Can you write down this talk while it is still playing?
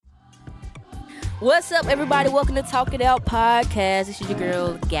What's up, everybody? Welcome to Talk It Out Podcast. This is your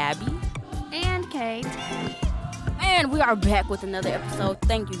girl, Gabby. And Kate. And we are back with another episode.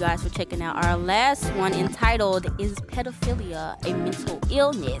 Thank you guys for checking out our last one entitled, Is Pedophilia a Mental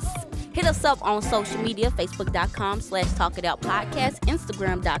Illness? Hit us up on social media, facebook.com/talkitoutpodcast,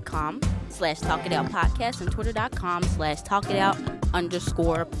 instagram.com/talkitoutpodcast, and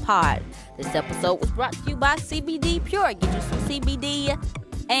twitter.com/talkitout_pod. This episode was brought to you by CBD Pure. Get you some CBD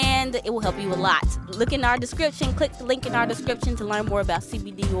and it will help you a lot. Look in our description, click the link in our description to learn more about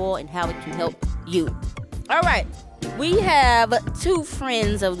CBD oil and how it can help you. All right, we have two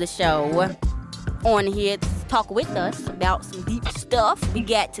friends of the show on here to talk with us about some deep stuff. We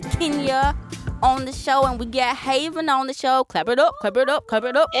got Takenyah on the show and we got Haven on the show. Clap it up, clap it up, clap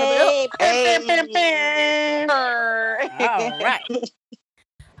it up, clap it up. Hey. All right.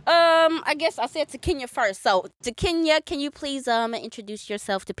 I guess I said Takenyah first. So, Takenyah, can you please introduce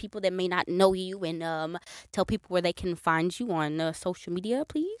yourself to people that may not know you and tell people where they can find you on social media,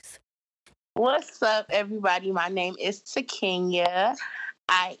 please? What's up, everybody? My name is Takenyah.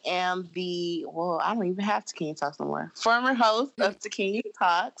 I am I don't even have Takenyah Talks no more. Former host of Takenyah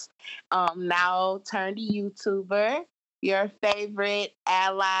Talks. Now turned YouTuber. Your favorite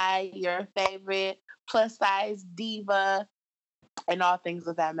ally, your favorite plus size diva, and all things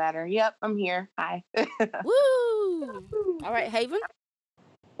of that matter. Yep, I'm here. Hi. Woo! All right, Haven.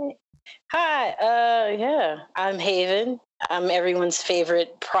 Hi. I'm Haven. I'm everyone's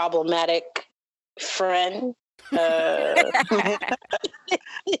favorite problematic friend.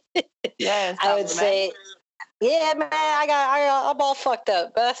 Yes, I would say, yeah, man. I'm all fucked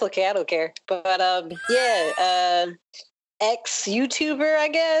up, but that's okay. I don't care. But ex YouTuber, I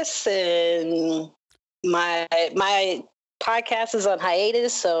guess, and my podcast is on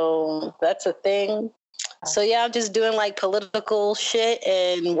hiatus, so that's a thing. So yeah, I'm just doing like political shit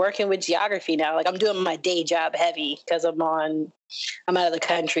and working with geography now. Like I'm doing my day job heavy because I'm out of the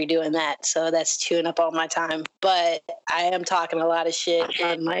country doing that. So that's chewing up all my time. But I am talking a lot of shit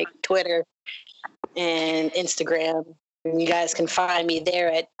on like Twitter and Instagram. And you guys can find me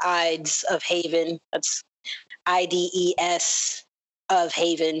there at Ides of Haven. That's IDES of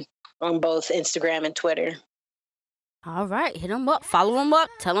Haven on both Instagram and Twitter. All right, hit them up, follow them up,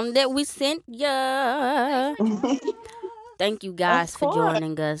 tell them that we sent ya. Thank you guys for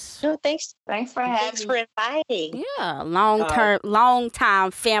joining us. No, thanks for having Thanks for inviting. Yeah, long time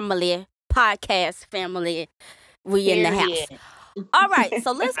family, podcast family. We in the house. All right,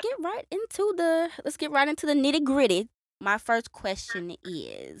 so let's get right into the nitty-gritty. My first question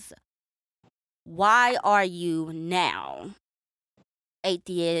is, why are you now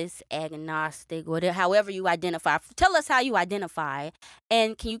atheist, agnostic, whatever, however you identify? Tell us how you identify,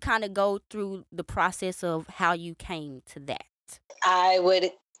 and can you kind of go through the process of how you came to that? I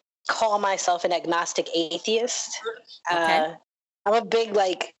would call myself an agnostic atheist. Okay. I'm a big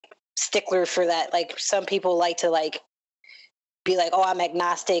stickler for that. Like some people like to be like, oh, I'm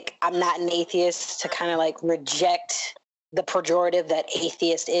agnostic, I'm not an atheist, to kind of reject the pejorative that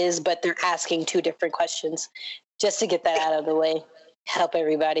atheist is, but they're asking two different questions just to get that out of the way. Help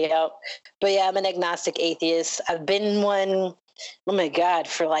everybody out. But yeah, I'm an agnostic atheist. I've been one, oh my God,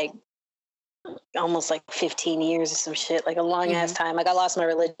 for almost 15 years or some shit, a long ass time. I lost my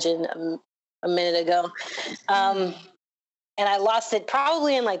religion a minute ago. And I lost it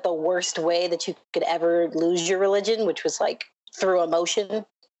probably in the worst way that you could ever lose your religion, which was through emotion.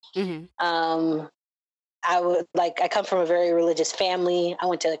 Mm-hmm. I come from a very religious family. I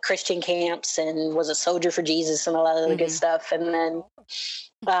went to Christian camps and was a soldier for Jesus and a lot of the good stuff. And then,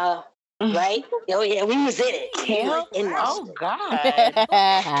 right? Oh yeah, we was in it. Oh God.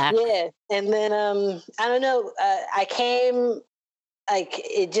 Yeah. And then, I don't know. I came, I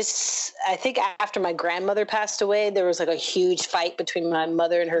think after my grandmother passed away, there was a huge fight between my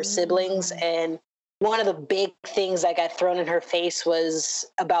mother and her siblings. And one of the big things that got thrown in her face was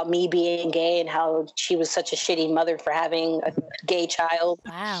about me being gay and how she was such a shitty mother for having a gay child.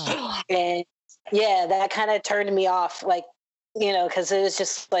 Wow. And yeah, that kind of turned me off, because it was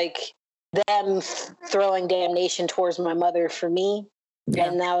just them throwing damnation towards my mother for me. Yeah.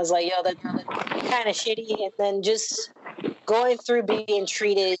 And I was like, yo, that's kind of shitty. And then just going through being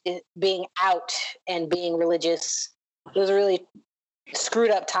treated, being out and being religious, it was a really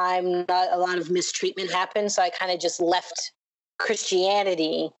screwed up time. Not a lot of mistreatment happened. So I kind of just left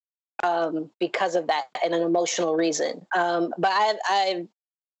Christianity because of that and an emotional reason. But I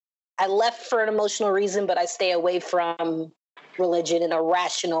left for an emotional reason, but I stay away from religion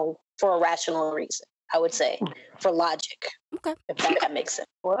for a rational reason, I would say, for logic. Okay. If that makes sense.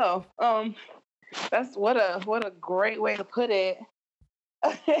 Well, that's what a great way to put it.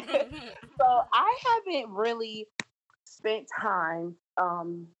 So I haven't really spent time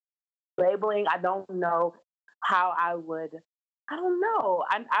labeling. I don't know how I would. I don't know.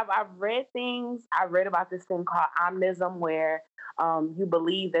 I've read things. I read about this thing called omnism, where you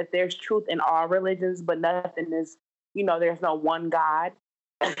believe that there's truth in all religions, but nothing is. There's no one God.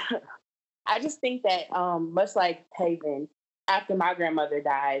 I just think that much like Haven, after my grandmother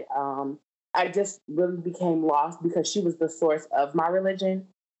died, I just really became lost because she was the source of my religion.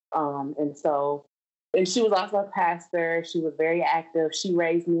 And she was also a pastor. She was very active. She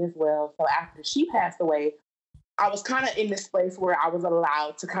raised me as well. So after she passed away, I was kind of in this place where I was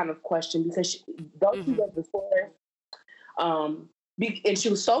allowed to kind of question because though she was the source, and she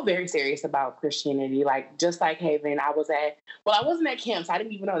was so very serious about Christianity, like just like Haven. I wasn't at camps. I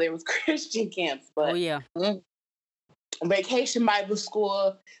didn't even know there was Christian camps, but vacation Bible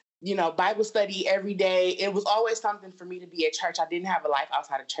school, Bible study every day. It was always something for me to be at church. I didn't have a life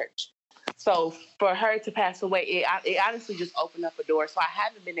outside of church. So for her to pass away, it honestly just opened up a door. So I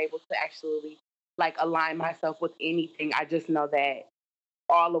haven't been able to actually align myself with anything. I just know that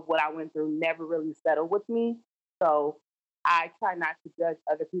all of what I went through never really settled with me. So I try not to judge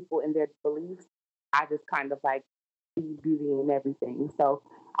other people in their beliefs. I just kind of see beauty in everything. So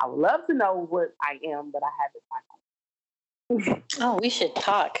I would love to know what I am, but I haven't. Oh, we should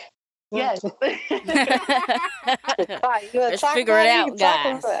talk. Yes. Let's figure it out,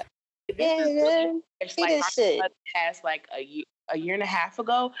 guys. It's past a year and a half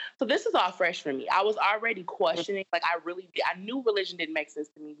ago. So this is all fresh for me. I was already questioning. I knew religion didn't make sense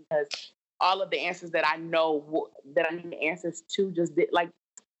to me because all of the answers that I know that I need answers to just did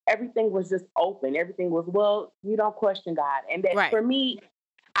everything was just open. Everything was, well, you don't question God. And that for me,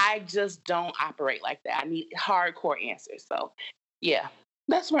 I just don't operate like that. I need hardcore answers. So yeah,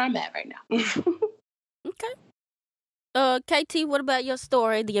 that's where I'm at right now. Okay. KT, what about your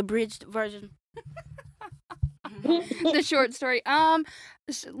story, the abridged version? The short story. Long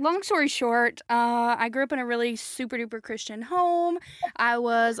story short, I grew up in a really super duper Christian home. I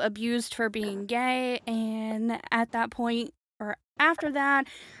was abused for being gay, and at that point, or after that,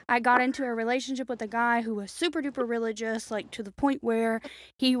 I got into a relationship with a guy who was super duper religious, to the point where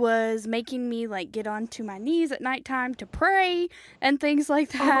he was making me get onto my knees at nighttime to pray and things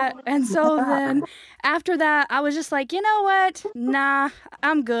like that. And so then after that, I was just like, you know what? Nah,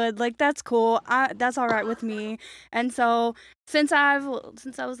 I'm good. That's cool. That's all right with me. And so since I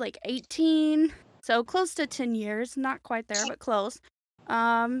was 18, so close to 10 years, not quite there, but close,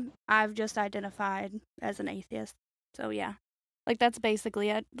 I've just identified as an atheist. So yeah. That's basically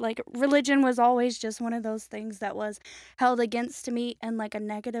it. Religion was always just one of those things that was held against me in a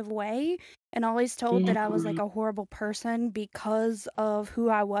negative way, and always told that I was a horrible person because of who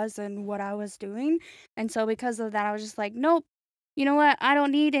I was and what I was doing. And so because of that, I was just like, nope, you know what? I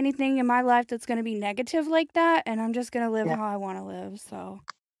don't need anything in my life that's going to be negative like that, and I'm just going to live how I want to live. So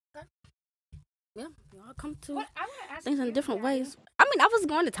yeah, y'all come to things in different ways. I mean, I was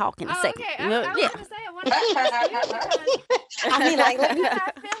going to talk in a second. Okay, I was going to say, I want to I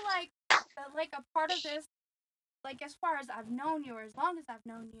feel like a part of this, as far as I've known you, or as long as I've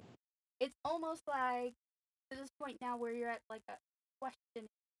known you, it's almost to this point now where you're at a question.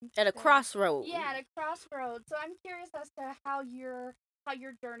 At a crossroad. Yeah, at a crossroad. So I'm curious as to how your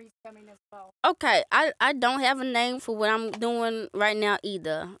journey's coming as well. Okay, I don't have a name for what I'm doing right now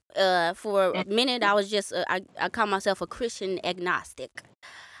either. For a minute, I was just I call myself a Christian agnostic.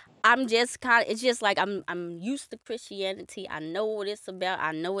 I'm just it's just I'm used to Christianity. I know what it's about.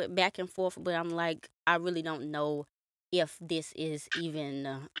 I know it back and forth, but I'm I really don't know if this is even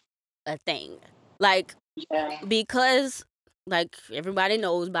a thing. Because everybody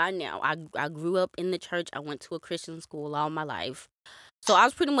knows by now, I grew up in the church. I went to a Christian school all my life. So I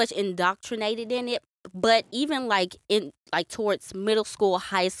was pretty much indoctrinated in it. But even in towards middle school,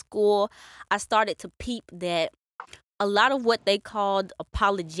 high school, I started to peep that a lot of what they called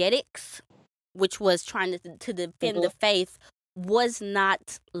apologetics, which was trying to defend the faith, was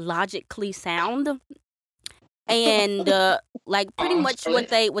not logically sound. And pretty much what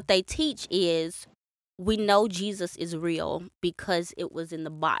they teach is, we know Jesus is real because it was in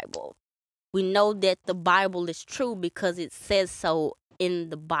the Bible. We know that the Bible is true because it says so in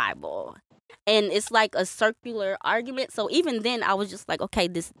the Bible. And it's a circular argument. So even then, I was just okay,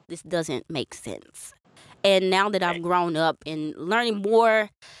 this doesn't make sense. And now that I've grown up and learning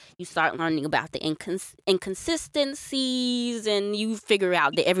more, you start learning about the inconsistencies, and you figure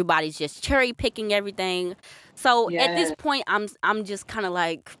out that everybody's just cherry picking everything. So at this point, I'm just kind of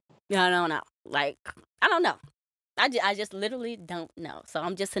I don't know. I don't know. I just literally don't know. So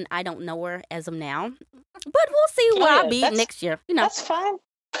I'm just an I don't knower as of now. But we'll see where I'll be next year. That's fine.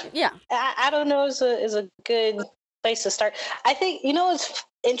 Yeah. I don't know is a good place to start. I think what's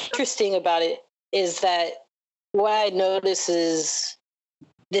interesting about it is that what I notice is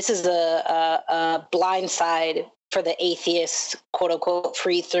this is a blind side for the atheist, quote unquote,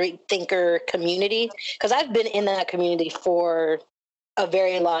 free thinker community, because I've been in that community for a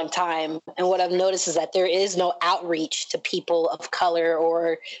very long time, and what I've noticed is that there is no outreach to people of color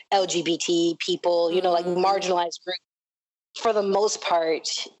or LGBT people, like marginalized groups. For the most part,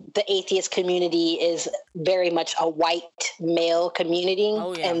 the atheist community is very much a white male community,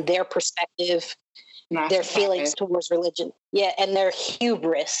 and their perspective, their feelings towards religion, and their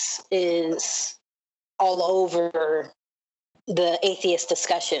hubris is all over the atheist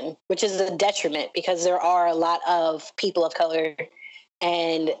discussion, which is a detriment because there are a lot of people of color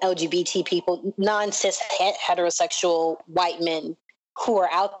and LGBT people, non-cis heterosexual white men who are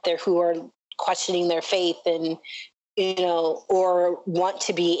out there who are questioning their faith and or want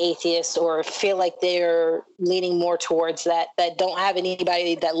to be atheists or feel like they're leaning more towards that don't have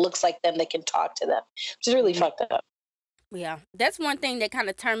anybody that looks like them that can talk to them, which is really fucked up. Yeah, that's one thing that kind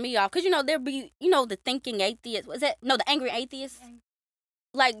of turned me off because there be the thinking atheist. The angry atheist?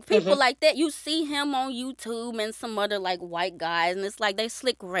 Like people like that, you see him on YouTube and some other like white guys, and it's like they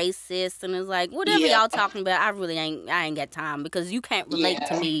slick racist, and it's like whatever y'all talking about. I ain't got time because you can't relate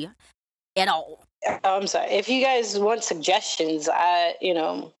to me at all. I'm sorry. If you guys want suggestions, I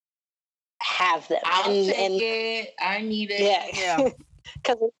have them. I'll take it. I need it. Yeah.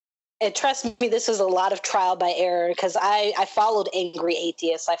 Because and trust me, this is a lot of trial by error because I followed Angry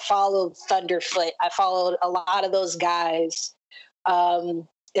Atheists. I followed Thunderfoot. I followed a lot of those guys in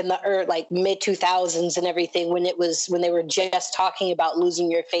the like mid 2000s and everything when they were just talking about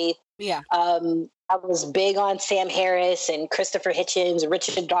losing your faith. Yeah. I was big on Sam Harris and Christopher Hitchens,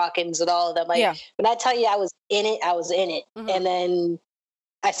 Richard Dawkins, and all of them. Like when I tell you I was in it, I was in it. Mm-hmm. And then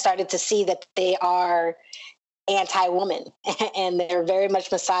I started to see that they are anti-woman and they're very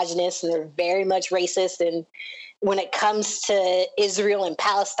much misogynist and they're very much racist. And when it comes to Israel and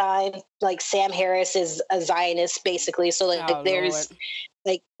Palestine, like Sam Harris is a Zionist basically. So like there's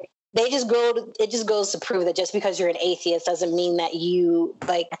like it just goes to prove that just because you're an atheist doesn't mean that you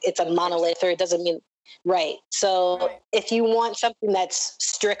like it's a monolith, or it doesn't mean right. So if you want something that's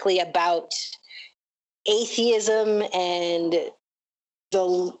strictly about atheism and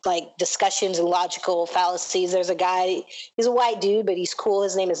the like discussions and logical fallacies, there's a guy, he's a white dude, but he's cool.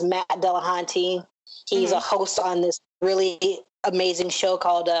 His name is Matt Delahanty. He's a host on this really amazing show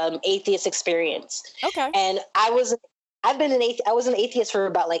called Atheist Experience. Okay. And I was an atheist for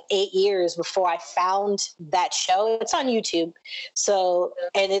about like 8 years before I found that show. It's on YouTube. So,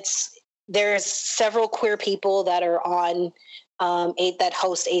 and there's several queer people that are on that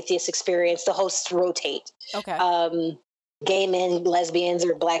host Atheist Experience. The hosts rotate. Okay. Gay men, lesbians,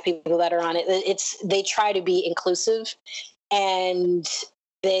 or black people that are on it. They try to be inclusive, and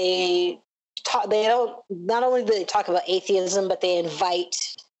not only do they talk about atheism, but they invite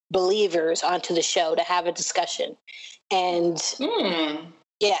believers onto the show to have a discussion. And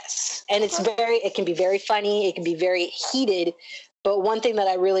yes, and it can be very funny. It can be very heated. But one thing that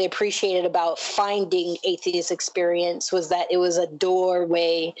I really appreciated about finding Atheist Experience was that it was a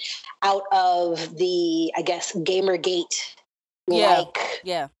doorway out of the, I guess, Gamergate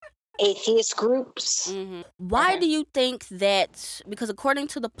atheist groups. Mm-hmm. Why do you think that? Because according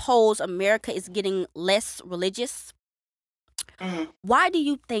to the polls, America is getting less religious. Mm-hmm. Why do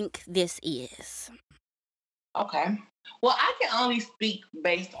you think this is? Okay. Well, I can only speak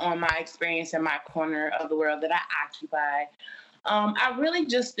based on my experience in my corner of the world that I occupy. I really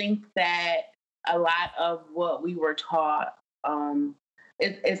just think that a lot of what we were taught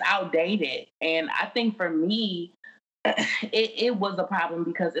is outdated. And I think for me, it was a problem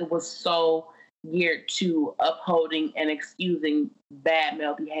because it was so geared to upholding and excusing bad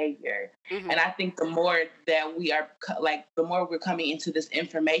male behavior. Mm-hmm. And I think the more that the more we're coming into this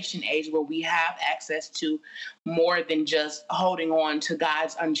information age where we have access to more than just holding on to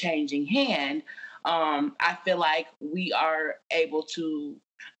God's unchanging hand, I feel like we are able to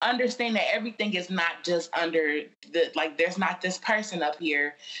understand that everything is not just under there's not this person up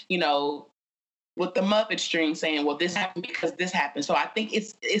here, with the Muppet string saying, well, this happened because this happened. So I think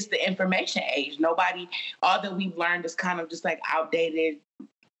it's the information age. All that we've learned is kind of just like outdated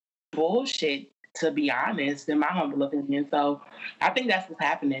bullshit, to be honest, in my humble opinion. So I think that's what's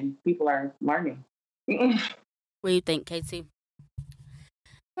happening. People are learning. What do you think, Casey?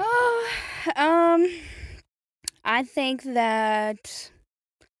 I think that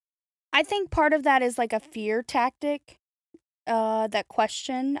I think part of that is like a fear tactic. That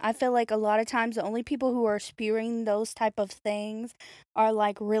question. I feel like a lot of times the only people who are spewing those type of things are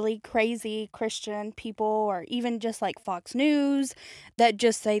like really crazy Christian people, or even just like Fox News, that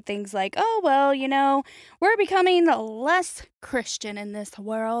just say things like, oh, well, we're becoming less Christian in this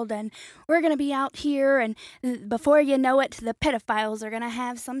world, and we're going to be out here, and before you know it, the pedophiles are going to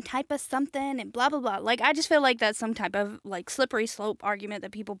have some type of something, and blah, blah, blah. Like, I just feel like that's some type of like slippery slope argument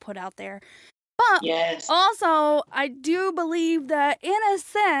that people put out there. But Yes. also, I do believe that in a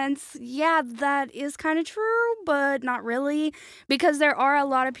sense, yeah, that is kind of true, but not really. Because there are a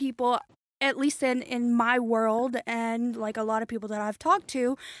lot of people, at least in my world, and like a lot of people that I've talked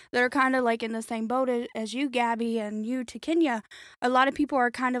to, that are kind of like in the same boat as you, Gabby, and you, Takenyah. A lot of people are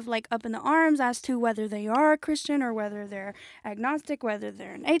kind of like up in the arms as to whether they are a Christian or whether they're agnostic, whether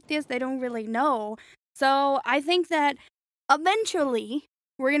they're an atheist. They don't really know. So I think that eventually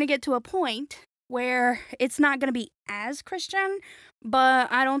we're going to get to a point where it's not going to be as Christian, but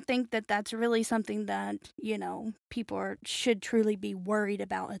I don't think that that's really something that, people should truly be worried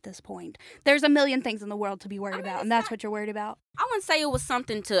about at this point. There's a million things in the world to be worried about, and that's what you're worried about. I wouldn't say it was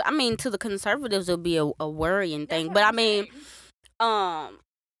something to the conservatives it would be a worrying thing, but I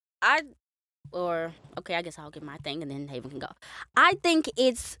guess I'll get my thing and then Haven can go. I think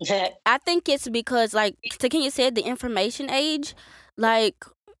it's because, like Takenyah said, the information age, like,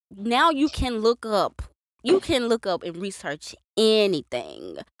 now you can look up and research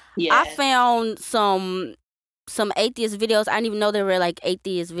anything. Yes. I found some atheist videos. I didn't even know they were like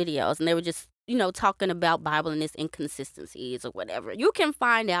atheist videos, and they were just talking about Bible and its inconsistencies or whatever. You can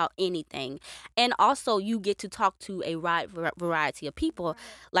find out anything, and also you get to talk to a wide variety of people.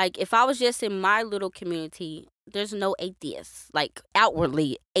 Like, if I was just in my little community, there's no atheists, like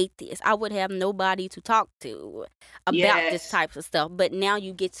outwardly atheists. I would have nobody to talk to about this type of stuff. But now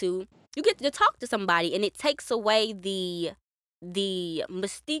you get to talk to somebody, and it takes away the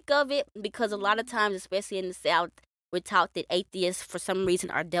mystique of it, because a lot of times, especially in the South, we're taught that atheists for some reason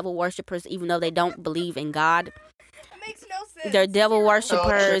are devil worshippers, even though they don't believe in God. It makes no sense. They're devil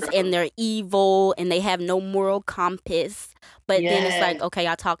worshippers, and they're evil, and they have no moral compass. But then it's like, okay,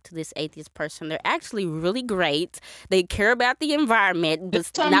 I talked to this atheist person. They're actually really great. They care about the environment,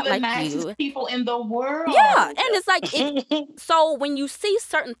 but Some not of the like nicest you. people in the world. Yeah, and it's like, so when you see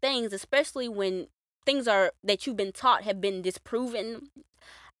certain things, especially when things are that you've been taught have been disproven,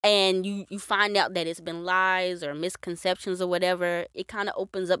 and you find out that it's been lies or misconceptions or whatever, it kind of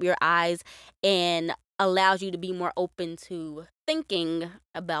opens up your eyes and allows you to be more open to thinking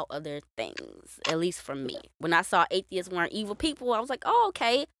about other things, at least for me. When I saw atheists weren't evil people, I was like, oh,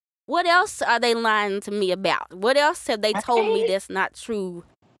 okay, what else are they lying to me about? What else have they told me that's not true?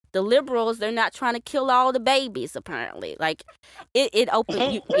 The liberals, they're not trying to kill all the babies, apparently. Like, it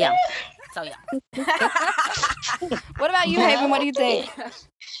opened you, yeah. So, yeah. What about you, Haven? What do you think?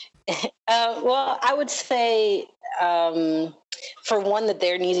 Well, I would say, for one, that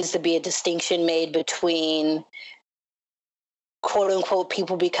there needs to be a distinction made between quote unquote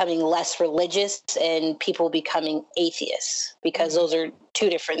people becoming less religious and people becoming atheists, because those are two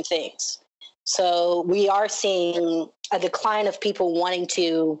different things. So we are seeing a decline of people wanting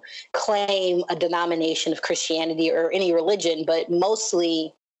to claim a denomination of Christianity or any religion, but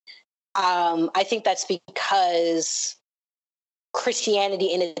mostly I think that's because Christianity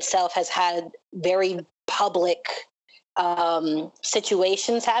in itself has had very public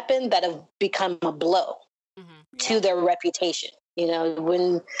situations happen that have become a blow to their reputation.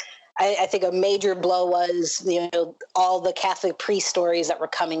 When I think a major blow was, all the Catholic priest stories that were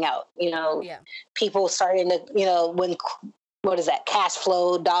coming out, people starting to, when, what is that, Cash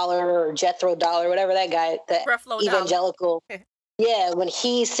Flow Dollar or Jethro Dollar, whatever that guy, that evangelical. Yeah, when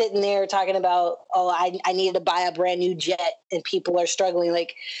he's sitting there talking about, I needed to buy a brand new jet, and people are struggling,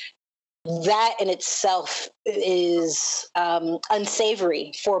 like, that in itself is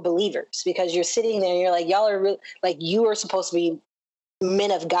unsavory for believers, because you're sitting there and you're like, y'all are like, you are supposed to be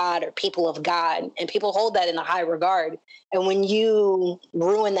men of God or people of God, and people hold that in a high regard. And when you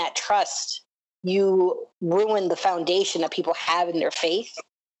ruin that trust, you ruin the foundation that people have in their faith.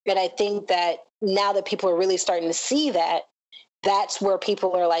 And I think that now that people are really starting to see that, that's where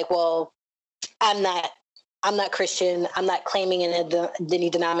people are like, well, I'm not Christian. I'm not claiming any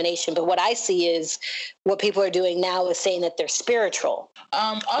denomination. But what I see is what people are doing now is saying that they're spiritual.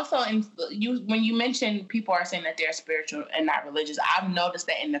 Also, when you mention people are saying that they're spiritual and not religious, I've noticed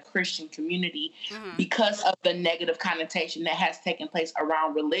that in the Christian community, because of the negative connotation that has taken place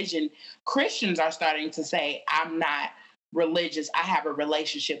around religion, Christians are starting to say, I'm not religious. I have a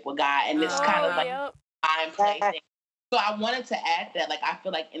relationship with God. And it's kind of like I'm placing So I wanted to add that, like, I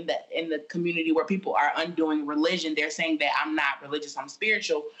feel like in the community where people are undoing religion, they're saying that I'm not religious, I'm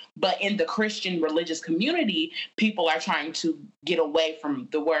spiritual. But in the Christian religious community, people are trying to get away from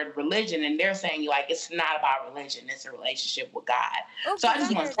the word religion, and they're saying, like, it's not about religion, it's a relationship with God. So I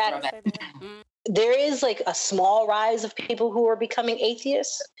just want to throw that. There is like a small rise of people who are becoming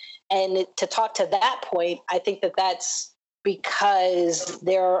atheists, and to talk to that point, I think that that's because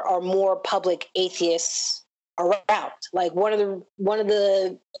there are more public atheists around. Like one of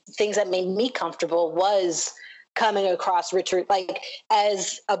the things that made me comfortable was coming across Richard, like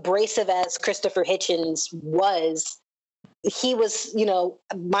as abrasive as Christopher Hitchens was. He was,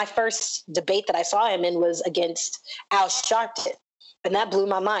 my first debate that I saw him in was against Al Sharpton, and that blew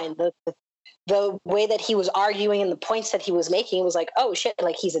my mind. The way that he was arguing and the points that he was making, it was like, oh shit,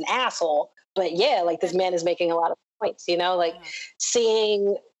 like he's an asshole, but yeah, like this man is making a lot of points. Like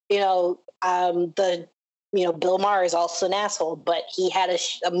seeing, Bill Maher is also an asshole, but he had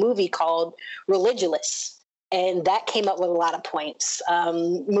a movie called Religulous, and that came up with a lot of points.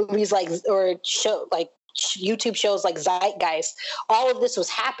 Movies YouTube shows like Zeitgeist, all of this was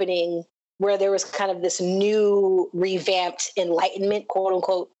happening where there was kind of this new revamped Enlightenment, quote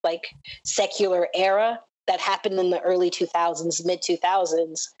unquote, like secular era that happened in the early 2000s, mid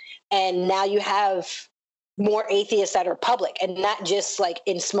 2000s. And now you have more atheists that are public and not just like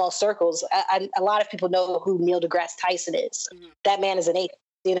in small circles. A lot of people know who Neil deGrasse Tyson is. Mm-hmm. That man is an atheist.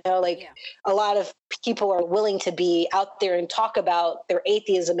 A lot of people are willing to be out there and talk about their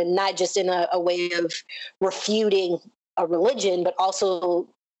atheism, and not just in a way of refuting a religion, but also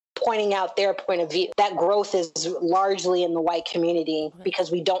pointing out their point of view. That growth is largely in the white community because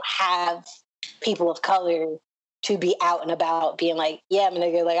we don't have people of color to be out and about being like, yeah, I'm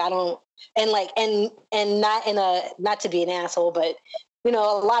nigga, like I don't, and like, and not to be an asshole, but a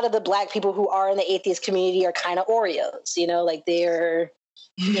lot of the Black people who are in the atheist community are kind of Oreos, like they're,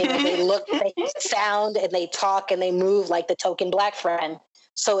 they look, they sound, and they talk, and they move like the token Black friend.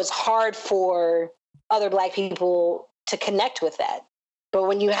 So it's hard for other Black people to connect with that. But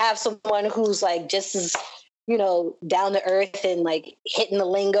when you have someone who's like just as, down to earth and like hitting the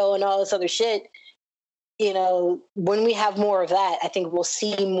lingo and all this other shit, when we have more of that, I think we'll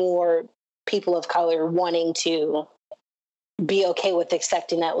see more people of color wanting to be okay with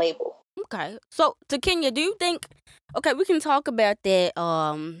accepting that label. Okay. So, Takenyah, do you think, we can talk about that,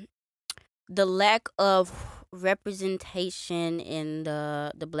 the lack of representation in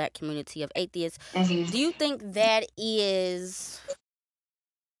the Black community of atheists. Mm-hmm. Do you think that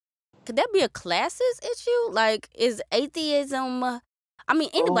could that be a classes issue? Like, is atheism,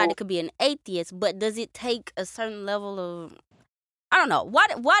 anybody could be an atheist, but does it take a certain level of, I don't know.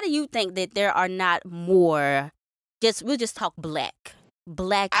 Why do you think that there are not more, we'll just talk Black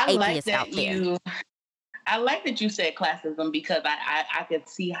atheists out there? I like that you said classism because I could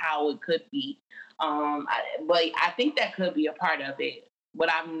see how it could be. But I think that could be a part of it.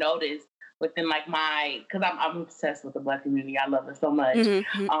 What I've noticed within like because I'm obsessed with the Black community. I love it so much.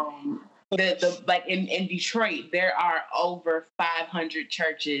 Mm-hmm. The like in Detroit, there are over 500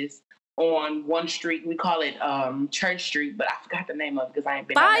 churches on one street. We call it Church Street, but I forgot the name of it because I ain't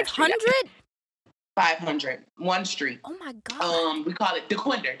been 500? 500, one street. Oh my God. We call it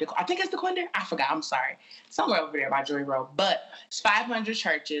DeQuinder. I think it's DeQuinder. I forgot. I'm sorry. Somewhere over there by Joy Road. But it's 500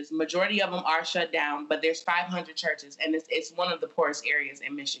 churches. Majority of them are shut down, but there's 500 churches, and it's one of the poorest areas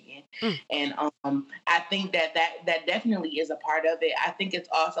in Michigan. And I think that definitely is a part of it. I think it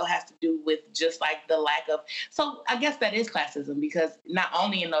also has to do with just like the lack of. So I guess that is classism because not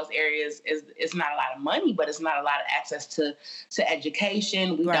only in those areas it's not a lot of money, but it's not a lot of access to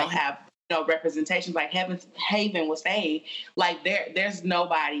education. We don't have representations like Haven was saying, like there's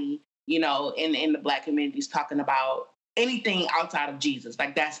nobody, in the Black communities talking about anything outside of Jesus.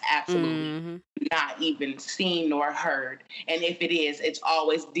 Like that's absolutely not even seen nor heard. And if it is, it's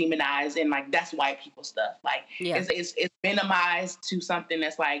always demonized and like that's white people stuff. Like it's minimized to something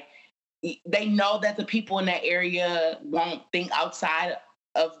that's like they know that the people in that area won't think outside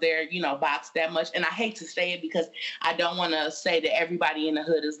of their, box that much. And I hate to say it because I don't want to say that everybody in the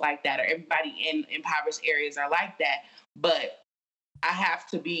hood is like that or everybody in impoverished areas are like that. But I have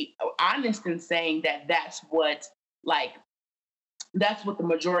to be honest in saying that that's what the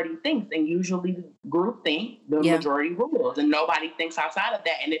majority thinks. And usually the group think the majority rules and nobody thinks outside of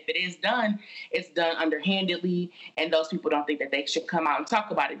that. And if it is done, it's done underhandedly. And those people don't think that they should come out and talk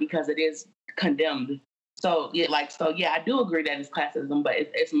about it because it is condemned. So I do agree that it's classism, but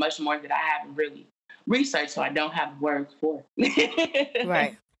it's much more that I haven't really researched, so I don't have words for it.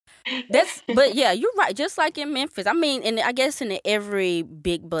 Right. But yeah, you're right. Just like in Memphis, I mean, and I guess in every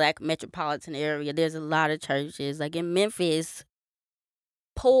big black metropolitan area, there's a lot of churches. Like in Memphis,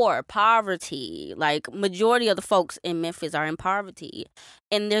 poverty. Like majority of the folks in Memphis are in poverty,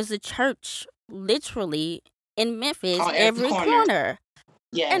 and there's a church literally in Memphis On every every corner. corner.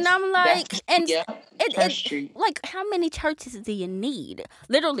 Yes. And I'm like, and Church Street. like, how many churches do you need?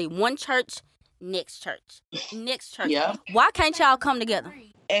 Literally, one church, next church. Yeah. Why can't y'all come together?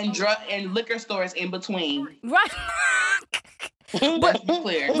 And and liquor stores in between. Right. Let's be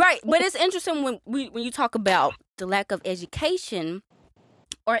clear. Right, but it's interesting when you talk about the lack of education,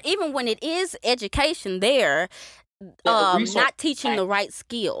 or even when it is education there, not teaching the right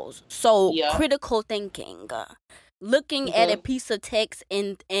skills. So critical thinking, looking at a piece of text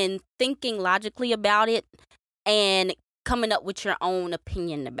and thinking logically about it and coming up with your own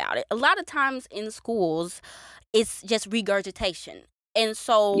opinion about it. A lot of times in schools, it's just regurgitation. And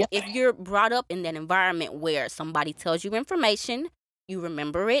so if you're brought up in that environment where somebody tells you information, you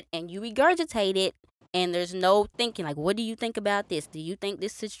remember it and you regurgitate it, and there's no thinking, like, what do you think about this? Do you think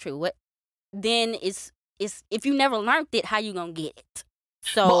this is true? What? Then it's if you never learned it, how you gonna get it?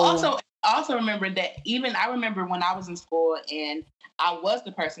 So but also remember that I remember when I was in school and I was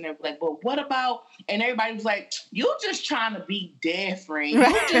the person that was like, well, what about? And everybody was like, you just trying to be different. You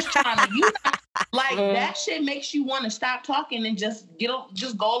just trying to, like that shit makes you want to stop talking and just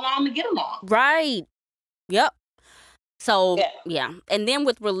go along to get along. Right. Yep. So yeah. And then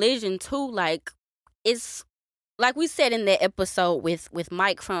with religion too, like it's like we said in that episode with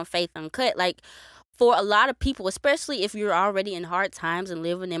Mike from Faith Uncut, like for a lot of people, especially if you're already in hard times and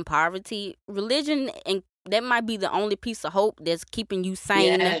living in poverty, religion, and that might be the only piece of hope that's keeping you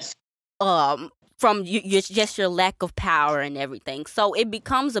sane from just your lack of power and everything. So it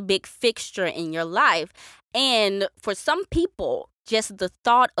becomes a big fixture in your life. And for some people, just the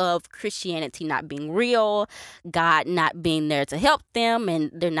thought of Christianity not being real, God not being there to help them,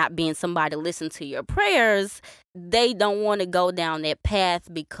 and there not being somebody to listen to your prayers, they don't want to go down that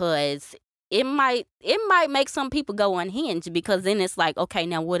path because it might make some people go unhinged, because then it's like, okay,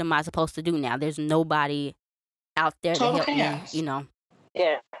 now what am I supposed to do now? There's nobody out there to help me, you know?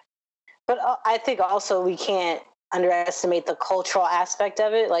 Yeah. But I think also we can't underestimate the cultural aspect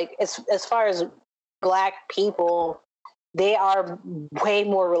of it. Like as far as Black people, they are way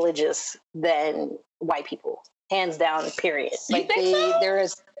more religious than white people, hands down, period. Like there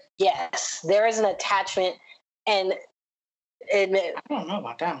is an attachment, and I don't know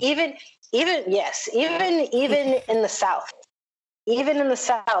about that. Even in the South. Even in the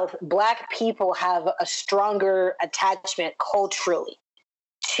South, Black people have a stronger attachment culturally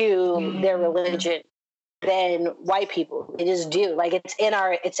to their religion than white people. They just do. Like it's in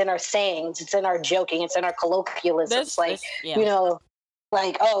our sayings, it's in our joking, it's in our colloquialisms. You know,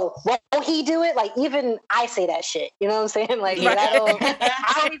 like, oh, won't he do it? Like even I say that shit. You know what I'm saying? Like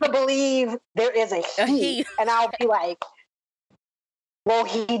I don't even believe there is a he, and I'll be like, well,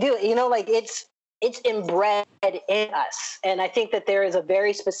 he do it. You know, like it's inbred in us. And I think that there is a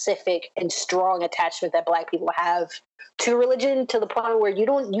very specific and strong attachment that Black people have to religion, to the point where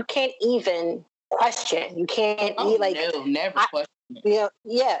you can't even question. You can't never question.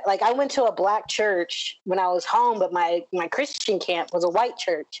 Like I went to a Black church when I was home, but my Christian camp was a white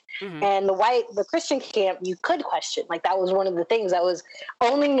church. Mm-hmm. And the Christian camp, you could question. Like that was one of the things that was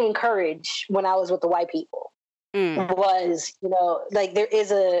only encouraged when I was with the white people. Was, like there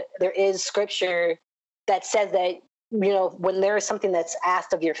is scripture that says that, when there is something that's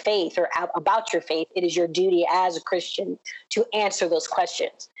asked of your faith or about your faith, it is your duty as a Christian to answer those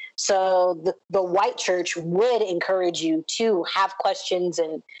questions. So the white church would encourage you to have questions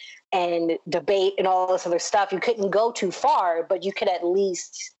and debate and all this other stuff. You couldn't go too far, but you could at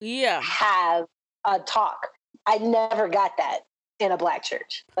least have a talk. I never got that in a Black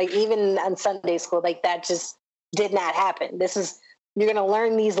church. Like even on Sunday school, like that just did not happen. You're going to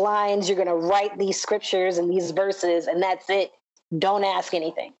learn these lines, you're going to write these scriptures and these verses, and that's it. Don't ask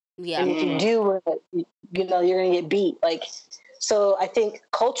anything. Yeah. And if you do, you're going to get beat. Like, so I think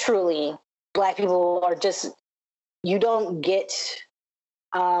culturally, Black people are just, you don't even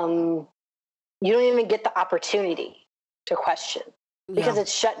get the opportunity to question because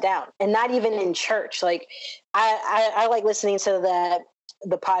it's shut down, and not even in church. Like I like listening to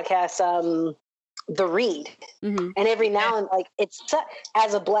the podcast, The Read, and every now and like it's,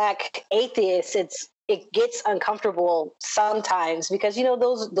 as a Black atheist, it gets uncomfortable sometimes because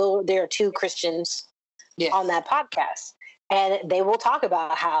there are two Christians on that podcast, and they will talk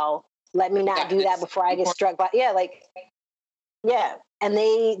about how let me not do that before I get struck by Yeah. And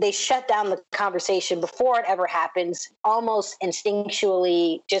they shut down the conversation before it ever happens, almost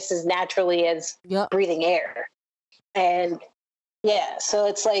instinctually, just as naturally as breathing air. And yeah, so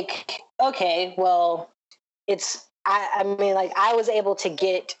it's like, okay, well, I mean, like, I was able to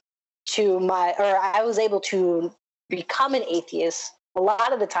I was able to become an atheist a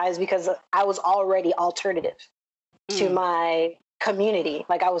lot of the times because I was already alternative to my community.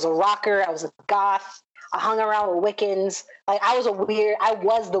 Like, I was a rocker, I was a goth, I hung around with Wiccans. Like, I was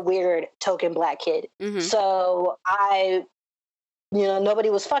the weird token black kid. Mm-hmm. So nobody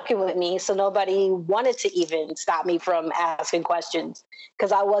was fucking with me. So nobody wanted to even stop me from asking questions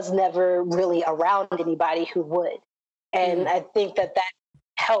because I was never really around anybody who would. And I think that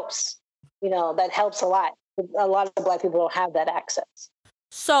helps, that helps a lot. A lot of black people don't have that access.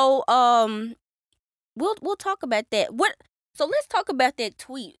 So, we'll talk about that. So let's talk about that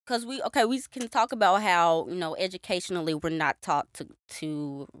tweet, because we can talk about how, educationally we're not taught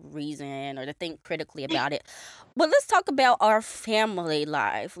to reason or to think critically about it. But let's talk about our family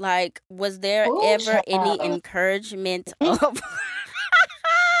life. Like, was there ever any encouragement of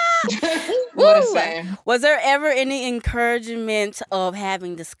was there ever any encouragement of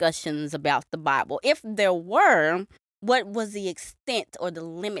having discussions about the Bible? If there were, what was the extent or the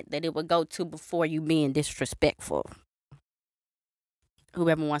limit that it would go to before you being disrespectful?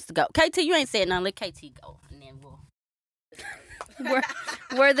 Whoever wants to go. KT, you ain't said nothing. Let KT go, and then we'll.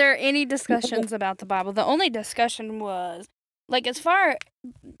 Were there any discussions about the Bible? The only discussion was, like,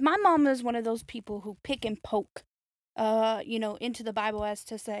 my mom is one of those people who pick and poke, into the Bible as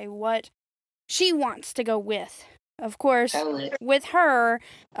to say what she wants to go with. Of course, with her,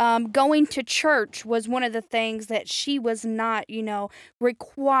 going to church was one of the things that she was not,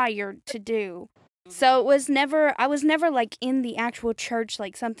 required to do. So I was never like in the actual church,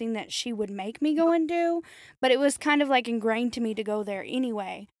 like something that she would make me go and do, but it was kind of like ingrained to me to go there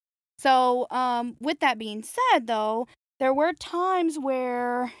anyway. So, with that being said, though, there were times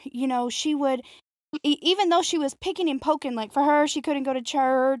where, she would, even though she was picking and poking, like, for her, she couldn't go to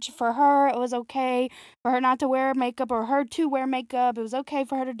church. For her, it was okay for her not to wear makeup, or her to wear makeup. It was okay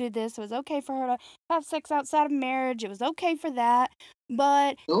for her to do this. It was okay for her to have sex outside of marriage. It was okay for that.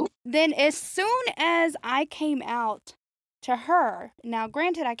 But then as soon as I came out to her, now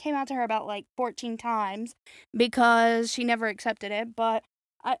granted, I came out to her about like 14 times because she never accepted it. But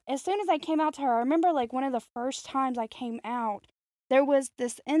as soon as I came out to her, I remember like one of the first times I came out, there was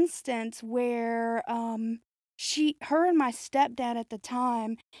this instance where her and my stepdad at the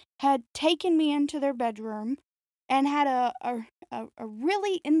time had taken me into their bedroom and had a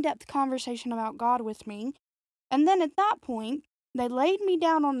really in-depth conversation about God with me. And then at that point, they laid me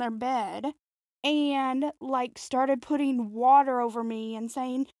down on their bed and like started putting water over me and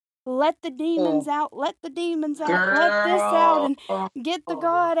saying, let the demons out, let the demons out, let this out, and get the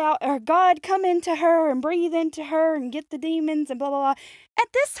God out, or God come into her and breathe into her and get the demons and blah, blah, blah. At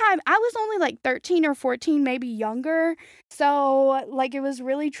this time, I was only like 13 or 14, maybe younger. So like it was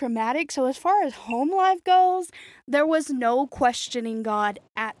really traumatic. So as far as home life goes, there was no questioning God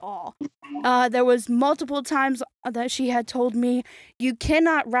at all. There was multiple times that she had told me, you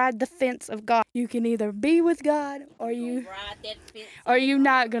cannot ride the fence of God. You can either be with God or you're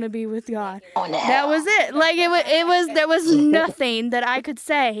not going to be with God. That was it. Like there was nothing that I could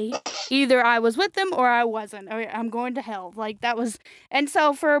say. Either I was with them or I wasn't. Or I'm going to hell. Like that was, and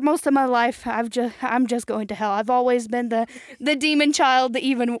so for most of my life, I'm just going to hell. I've always been the demon child, the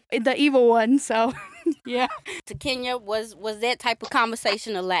evil one. So yeah. Takenyah, was that type of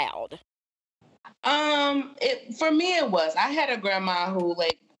conversation allowed? For me it was. I had a grandma who,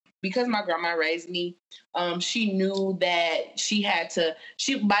 like, because my grandma raised me, she knew that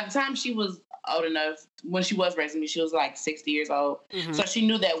by the time she was old enough, when she was raising me, she was like 60 years old. Mm-hmm. So she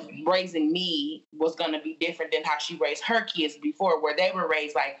knew that raising me was going to be different than how she raised her kids before, where they were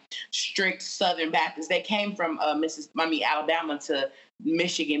raised like strict Southern Baptists. They came from Alabama to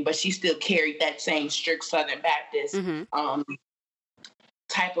Michigan, but she still carried that same strict Southern Baptist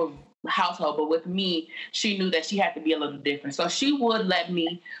type of household. But with me, she knew that she had to be a little different. So she would let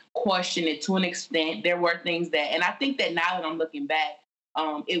me question it to an extent. There were things that, and I think that now that I'm looking back,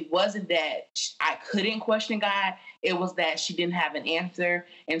 it wasn't that I couldn't question God. It was that she didn't have an answer.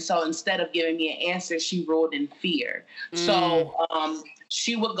 And so instead of giving me an answer, she ruled in fear. So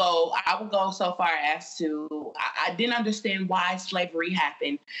I would go so far as to, I didn't understand why slavery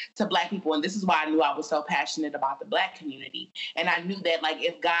happened to Black people. And this is why I knew I was so passionate about the Black community. And I knew that, like,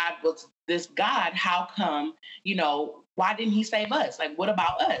 if God was this God, how come, why didn't he save us? Like, what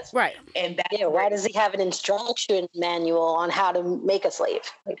about us? Right. And why does he have an instruction manual on how to make a slave?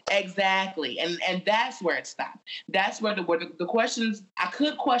 Exactly. And that's where it stopped. That's where the questions, I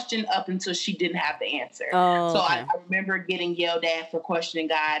could question up until she didn't have the answer. Oh, so okay. I remember getting yelled at for questioning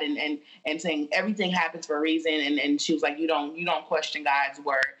God and saying everything happens for a reason. And she was like, you don't question God's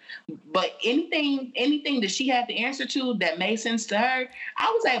word. But anything that she had the answer to that made sense to her, I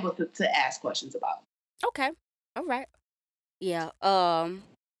was able to ask questions about. Okay. All right. Yeah. Well,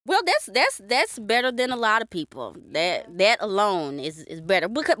 that's better than a lot of people. That alone is better.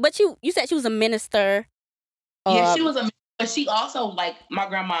 But you said she was a minister. Yeah, she was a. But she also, like my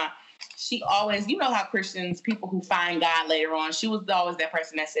grandma, she always, how Christians, people who find God later on, she was always that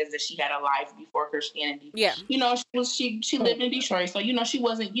person that says that she had a life before Christianity. Yeah. She lived in Detroit, so she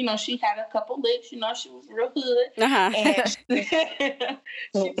wasn't, she had a couple licks, she was real hood, and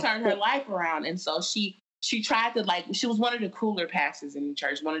she turned her life around, and so she tried to, like, she was one of the cooler pastors in the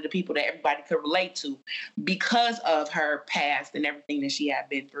church, one of the people that everybody could relate to because of her past and everything that she had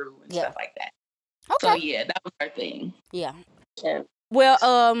been through and stuff like that. Okay. So yeah, that was her thing. Yeah. Well,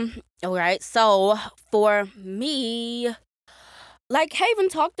 all right. So for me, like Haven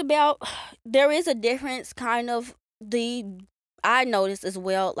talked about, there is a difference kind of I noticed as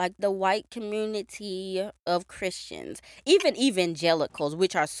well, like the white community of Christians, even evangelicals,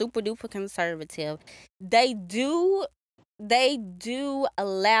 which are super duper conservative, they do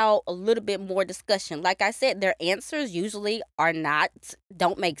allow a little bit more discussion. Like I said, their answers usually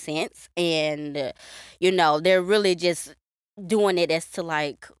don't make sense. And, they're really just doing it as to,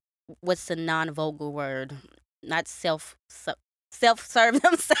 like, what's the non-vocal word? Not self-serve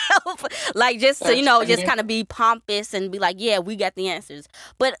themselves, like, just to, just kind of be pompous and be like, yeah, we got the answers.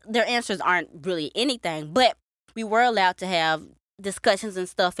 But their answers aren't really anything. But we were allowed to have discussions and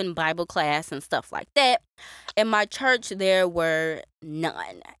stuff in Bible class and stuff like that. In my church, there were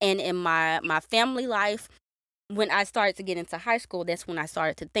none. And in my family life, when I started to get into high school, that's when I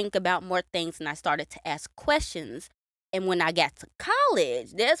started to think about more things and I started to ask questions. And when I got to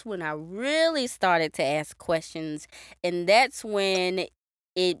college, that's when I really started to ask questions. And that's when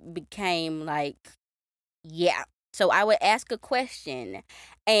it became like, yeah. So I would ask a question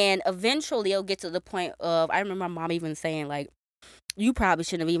and eventually it'll get to the point of, I remember my mom even saying, like, you probably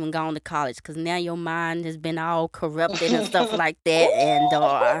shouldn't have even gone to college because now your mind has been all corrupted and stuff like that.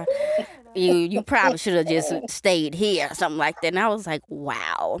 And you probably should have just stayed here or something like that. And I was like,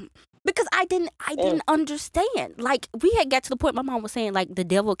 wow. Because I didn't understand. Like, we had got to the point my mom was saying, like, the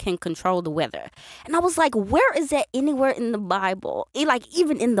devil can control the weather. And I was like, where is that anywhere in the Bible? Like,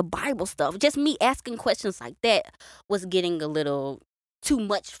 even in the Bible stuff. Just me asking questions like that was getting a little too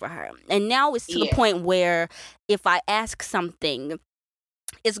much for her. And now it's to the point where if I ask something,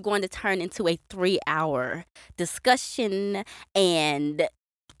 it's going to turn into a 3-hour discussion. And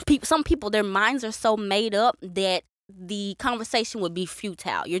some people, their minds are so made up that the conversation would be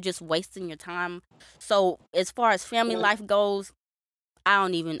futile. You're just wasting your time. So as far as family life goes, I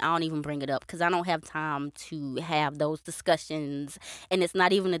don't even bring it up because I don't have time to have those discussions. And it's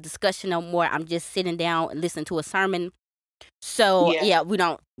not even a discussion no more. I'm just sitting down and listening to a sermon. So yeah, we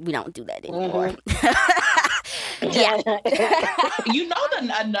don't do that anymore.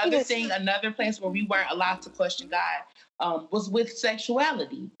 Another place where we weren't allowed to question God was with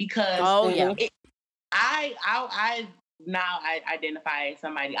sexuality because I now identify as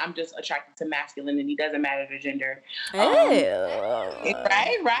somebody, I'm just attracted to masculinity. Doesn't matter the gender. Right.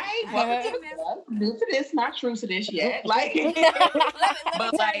 Well, new to this, not true to this yet. Like,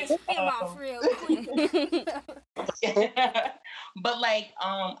 but like, but like,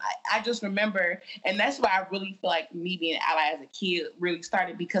 I just remember, and that's why I really feel like me being an ally as a kid really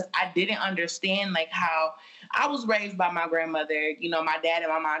started because I didn't understand like how I was raised by my grandmother. My dad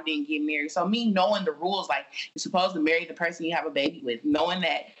and my mom didn't get married, so me knowing the rules, like you're supposed to marry the person you have a baby with, knowing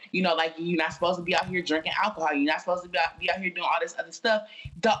that like you're not supposed to be out here drinking alcohol, you're not supposed to be out here doing all this other stuff.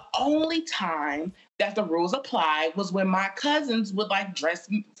 The only time that the rules applied was when my cousins would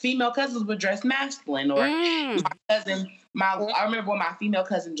female cousins would dress masculine, or I remember when my female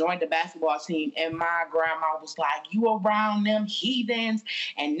cousin joined the basketball team and my grandma was like, you around them heathens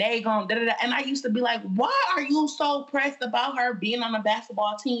and they gon' da-da-da. And I used to be like, why are you so pressed about her being on the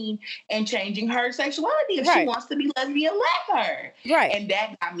basketball team and changing her sexuality if she wants to be lesbian, let her. Right. And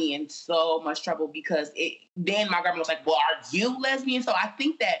that got me in so much trouble because then my grandma was like, well, are you lesbian? So I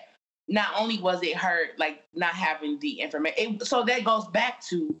think that not only was it her like not having the information, so that goes back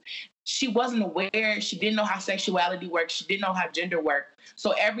to she wasn't aware, she didn't know how sexuality worked, she didn't know how gender worked.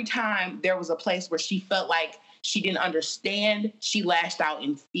 So every time there was a place where she felt like she didn't understand, she lashed out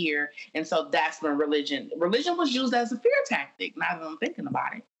in fear. And so that's when religion was used as a fear tactic, now that I'm thinking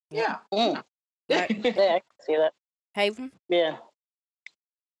about it. Yeah. Yeah, I can see that. Haven? Yeah.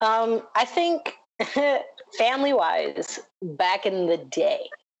 I think family-wise, back in the day,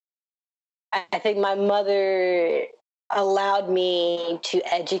 I think my mother allowed me to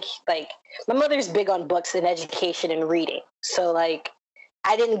educate. Like, my mother's big on books and education and reading. So, like,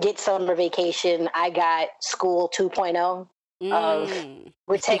 I didn't get summer vacation. I got school 2.0 of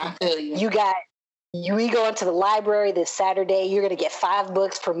we're taking. We go into the library this Saturday. You're going to get 5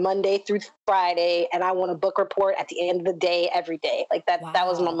 books for Monday through Friday, and I want a book report at the end of the day every day. Like that. Wow. That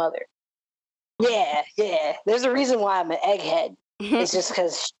was my mother. Yeah. There's a reason why I'm an egghead. It's just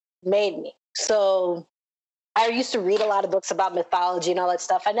because she made me. So I used to read a lot of books about mythology and all that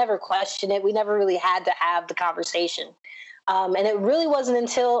stuff. I never questioned it. We never really had to have the conversation. And it really wasn't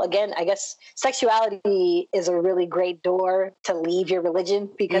until, again, I guess sexuality is a really great door to leave your religion,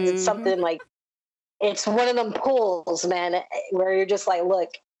 because it's something like, it's one of them pulls, man, where you're just like,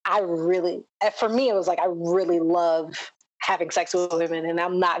 look, for me, it was like, I really love having sex with women, and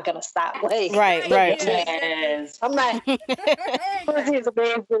I'm not going to stop. Like, right. Yes. I'm not. Pussy is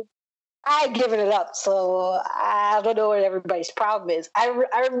amazing. I've given it up, so I don't know what everybody's problem is.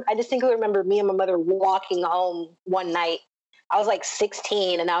 I distinctly remember me and my mother walking home one night. I was like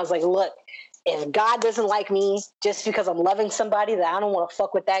 16, and I was like, look, if God doesn't like me just because I'm loving somebody, that I don't want to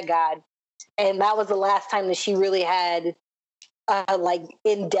fuck with that God. And that was the last time that she really had like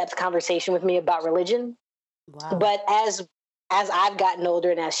in-depth conversation with me about religion. Wow. But as I've gotten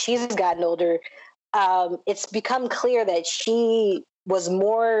older and as she's gotten older, it's become clear that she was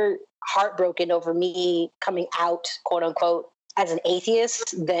more heartbroken over me coming out, quote unquote, as an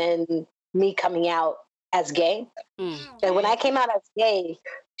atheist than me coming out as gay. And when I came out as gay,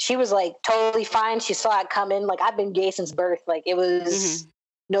 she was like totally fine. She saw it coming. Like, I've been gay since birth. Like, it was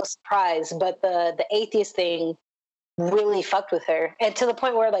no surprise. But the atheist thing really fucked with her. And to the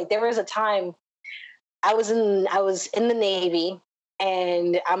point where, like, there was a time I was in the Navy,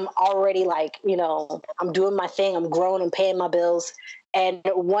 and I'm already like, you know, I'm doing my thing. I'm grown and paying my bills. And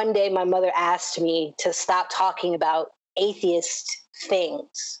one day my mother asked me to stop talking about atheist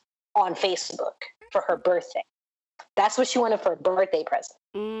things on Facebook for her birthday. That's what she wanted for a birthday present.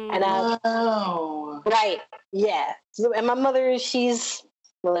 And right. Yeah. And my mother, she's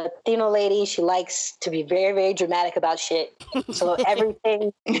a Latino lady. She likes to be very, very dramatic about shit. So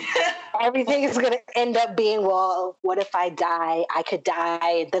everything is going to end up being, well, what if I die? I could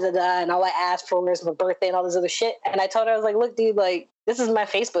die, and all I asked for is my birthday and all this other shit. And I told her, I was like, look, dude, like, this is my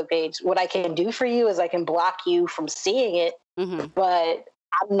Facebook page. What I can do for you is I can block you from seeing it, but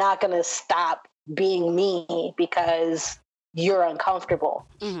I'm not going to stop being me because you're uncomfortable.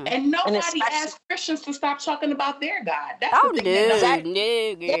 And nobody asked Christians to stop talking about their God. That's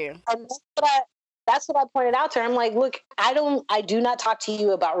yeah. And that's what I pointed out to her. I'm like, look, I do not talk to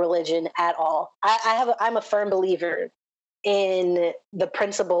you about religion at all. I'm a firm believer in the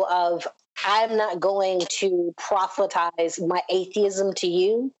principle of, I'm not going to proselytize my atheism to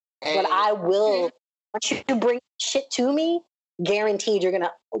you, but I will, once you bring shit to me, guaranteed you're going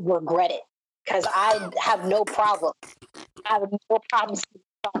to regret it. Because I have no problem. I have no problems.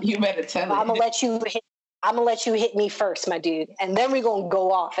 You better tell me. I'm gonna let you hit me first, my dude, and then we're gonna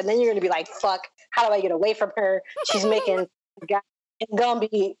go off, and then you're gonna be like, "Fuck! How do I get away from her? She's making it's gonna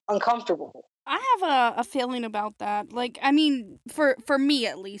be uncomfortable." I have a feeling about that. Like, I mean, for me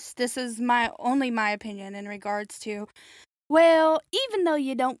at least, this is my opinion in regards to, well, even though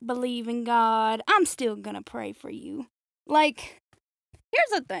you don't believe in God, I'm still gonna pray for you. Like,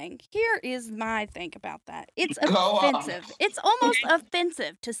 here's the thing. Here is my thing about that. It's offensive. It's almost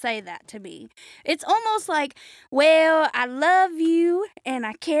offensive to say that to me. It's almost like, well, I love you and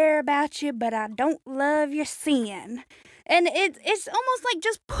I care about you, but I don't love your sin. And it's almost like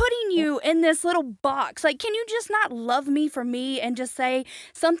just putting you in this little box. Like, can you just not love me for me and just say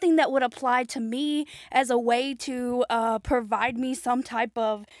something that would apply to me as a way to provide me some type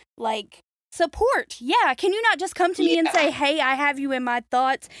of, like, support. Yeah, can you not just come to me and say, hey, I have you in my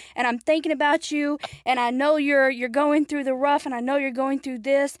thoughts and I'm thinking about you and I know you're going through the rough and I know you're going through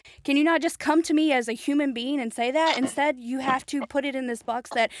this. Can you not just come to me as a human being and say that? Instead, you have to put it in this box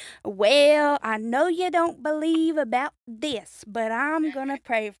that, well, I know you don't believe about this, but I'm gonna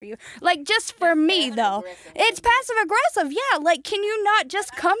pray for you. Like, just for me, though. It's passive aggressive, yeah. Like, can you not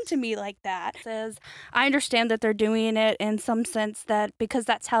just come to me like that? It says, I understand that they're doing it in some sense that because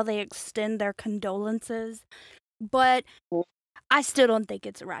that's how they extend their condolences, but I still don't think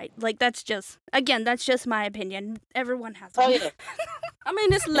it's right. Like, that's just my opinion. Everyone has one. I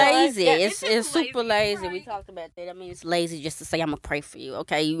mean, it's lazy. It's super lazy. Right. We talked about that. I mean, it's lazy just to say, I'm going to pray for you,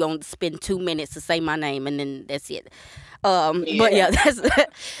 okay? You don't spend 2 minutes to say my name, and then that's it. But, yeah, that's...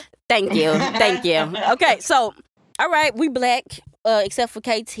 Thank you. Okay, so, all right, we Black... except for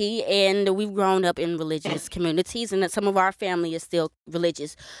KT, and we've grown up in religious communities, and that some of our family is still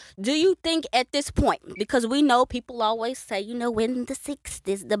religious. Do you think at this point, because we know people always say, in the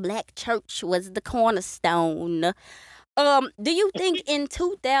 60s, the Black church was the cornerstone. Do you think in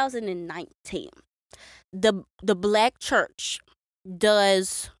 2019, the Black church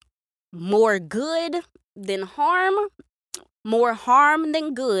does more good than harm, more harm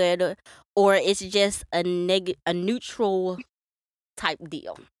than good, or it's just a neutral type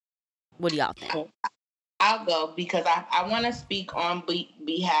deal? What do y'all think? I'll go because I want to speak on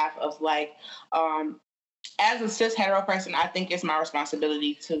behalf of as a cis hetero person, I think it's my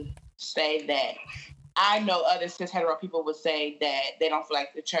responsibility to say that I know other cis hetero people would say that they don't feel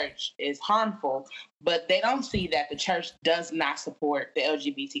like the church is harmful, but they don't see that the church does not support the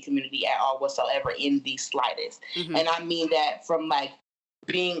LGBT community at all whatsoever in the slightest. Mm-hmm. And I mean that from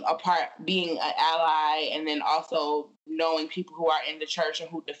being an ally, and then also knowing people who are in the church and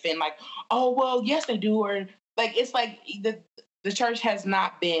who defend oh, well, yes, they do. Or it's the church has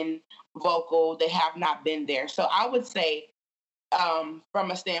not been vocal. They have not been there. So I would say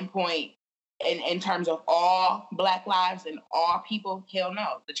from a standpoint in terms of all Black lives and all people, hell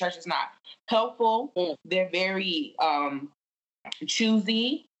no, the church is not helpful. Mm. They're very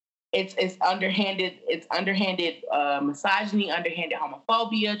choosy. It's underhanded. It's underhanded misogyny, underhanded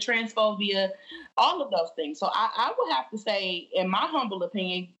homophobia, transphobia, all of those things. So I would have to say, in my humble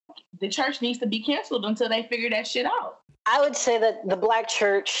opinion, the church needs to be canceled until they figure that shit out. I would say that the Black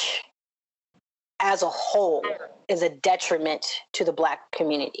church as a whole is a detriment to the Black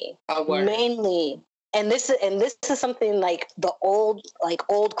community. Mainly, and this is something the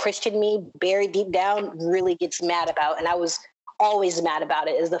old Christian me, buried deep down, really gets mad about, and I was always mad about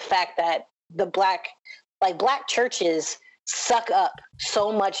it, is the fact that the Black churches suck up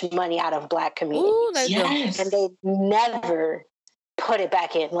so much money out of Black communities. Ooh, yes. And they never put it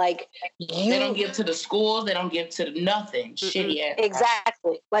back in. They don't give to the schools, they don't give to nothing. Mm-mm. Shitty ass.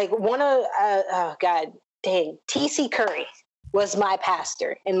 Exactly. One of oh god dang, T.C. Curry was my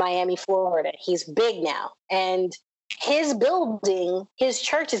pastor in Miami, Florida. He's big now, and his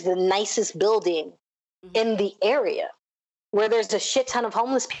church is the nicest building in the area, where there's a shit ton of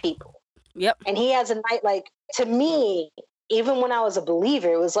homeless people. Yep. And he has a night, to me, even when I was a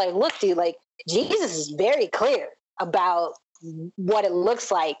believer, it was look, dude, Jesus is very clear about what it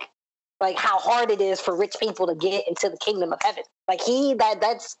looks like how hard it is for rich people to get into the kingdom of heaven.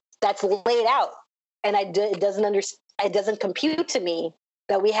 That's laid out. And it doesn't compute to me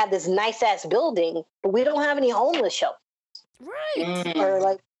that we have this nice ass building, but we don't have any homeless shelters. Right.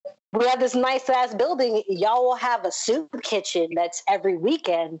 Or we have this nice ass building. Y'all will have a soup kitchen that's every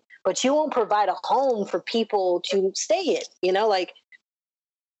weekend, but you won't provide a home for people to stay in.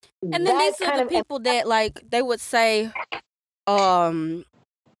 And then these are the people that they would say, at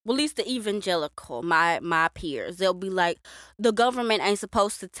least the evangelical, my peers, they'll be like, the government ain't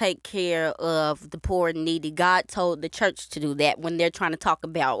supposed to take care of the poor and needy. God told the church to do that, when they're trying to talk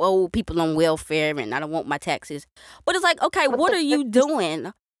about, people on welfare and I don't want my taxes. But it's okay, what are you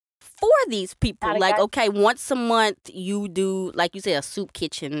doing for these people? Okay, once a month you do, like you said, a soup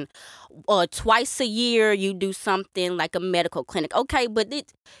kitchen, or twice a year you do something like a medical clinic. Okay, but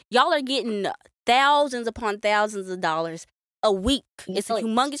y'all are getting thousands upon thousands of dollars a week. It's a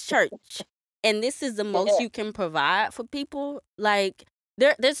humongous church, and this is the most you can provide for people.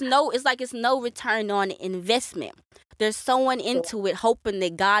 There's no, it's no return on investment. They're sowing into it, hoping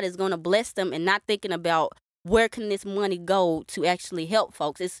that God is going to bless them, and not thinking about where can this money go to actually help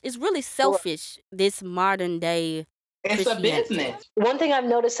folks. It's really selfish, this modern day. It's a business. One thing I've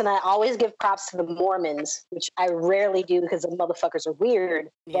noticed, and I always give props to the Mormons, which I rarely do because the motherfuckers are weird,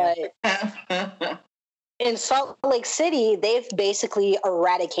 but in Salt Lake City, they've basically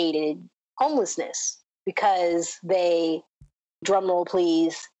eradicated homelessness because they, drumroll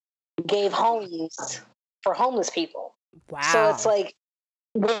please, gave homes for homeless people. Wow. So it's like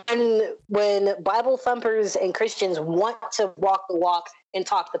when Bible thumpers and Christians want to walk the walk and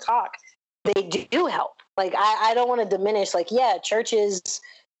talk the talk, they do help. Like I don't want to diminish. Like churches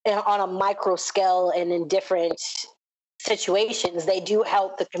on a micro scale and in different situations, they do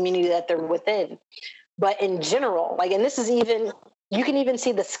help the community that they're within. But in general, like, and this is even, you can even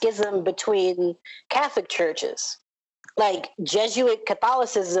see the schism between Catholic churches. Like Jesuit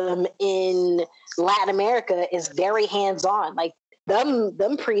Catholicism in Latin America is very hands-on. Like them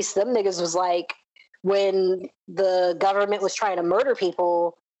priests, them niggas was like, when the government was trying to murder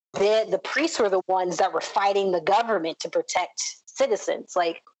people, the priests were the ones that were fighting the government to protect citizens.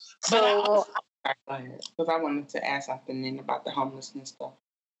 Like, so. Because I wanted to ask something then about the homelessness stuff.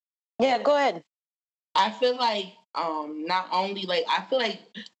 Yeah, go ahead. I feel like not only like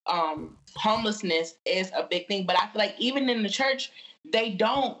homelessness is a big thing, but I feel like even in the church,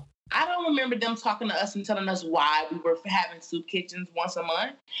 I don't remember them talking to us and telling us why we were having soup kitchens once a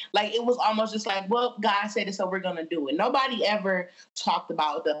month. Like, it was almost just like, well, God said it, so we're going to do it. Nobody ever talked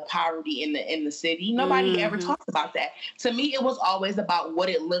about the poverty in the city. Nobody ever talked about that. To me, it was always about what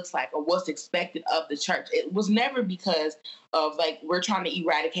it looks like or what's expected of the church. It was never because of, like, we're trying to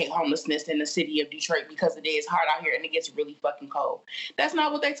eradicate homelessness in the city of Detroit because it is hard out here and it gets really fucking cold. That's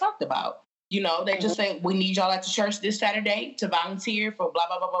not what they talked about. You know, they just say, we need y'all at the church this Saturday to volunteer for blah,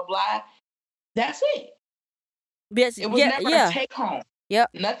 blah, blah, blah, blah. That's it. Yes, it was never a take home. Yep.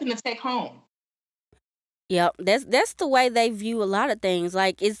 Nothing to take home. Yep. That's the way they view a lot of things.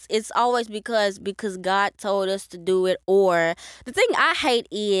 Like, it's always because God told us to do it. Or the thing I hate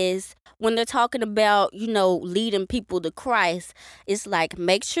is when they're talking about, leading people to Christ, it's like,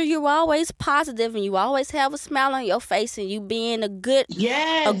 make sure you're always positive and you always have a smile on your face and you being a good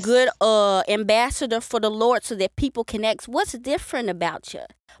ambassador for the Lord so that people can ask what's different about you.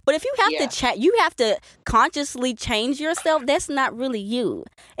 But if you have to you have to consciously change yourself, that's not really you.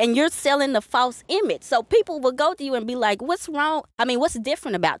 And you're selling the false image. So people will go to you and be like, what's wrong? I mean, what's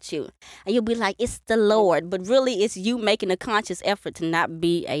different about you? And you'll be like, it's the Lord. But really, it's you making a conscious effort to not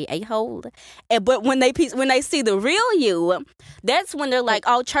be a a-hole. But when they see the real you, that's when they're like,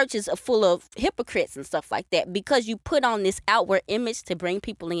 oh, churches are full of hypocrites and stuff like that. Because you put on this outward image to bring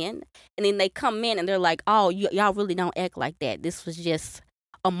people in. And then they come in and they're like, oh, y'all really don't act like that. This was just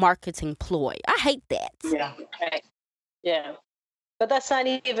a marketing ploy. I hate that. Yeah. Right. Yeah. But that's not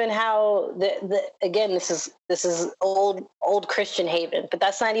even how again, this is old Christian haven, but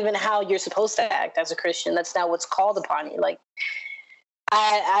that's not even how you're supposed to act as a Christian. That's not what's called upon you. Like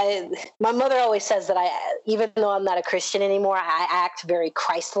my mother always says that even though I'm not a Christian anymore, I act very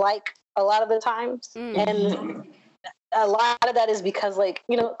Christ-like a lot of the times. And a lot of that is because, like,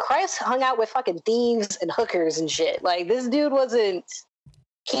 Christ hung out with fucking thieves and hookers and shit. Like, this dude wasn't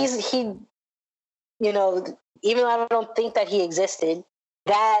even though I don't think that he existed,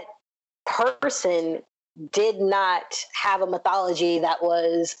 that person did not have a mythology that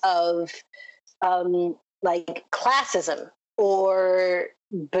was of like classism or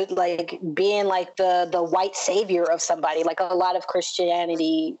but like being like the white savior of somebody, like a lot of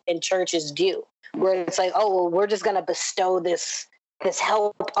Christianity and churches do, where it's like, oh, well, we're just gonna bestow this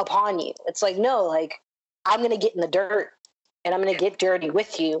help upon you. It's like, no, like, I'm gonna get in the dirt and I'm gonna get dirty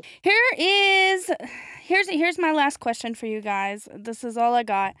with you. Here's my last question for you guys. This is all I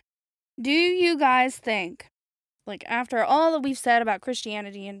got. Do you guys think, like, after all that we've said about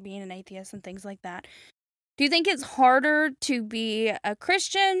Christianity and being an atheist and things like that, do you think it's harder to be a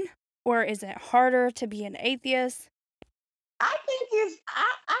Christian or is it harder to be an atheist? I think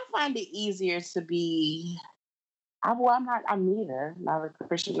I find it easier to be. I'm neither. Not a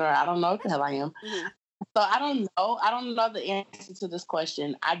Christian, or I don't know what the hell I am. Mm-hmm. So I don't know. I don't know the answer to this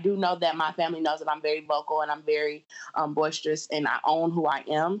question. I do know that my family knows that I'm very vocal and I'm very boisterous and I own who I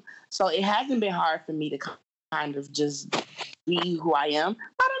am. So it hasn't been hard for me to kind of just be who I am.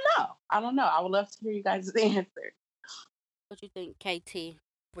 I don't know. I would love to hear you guys' answer. What do you think, KT?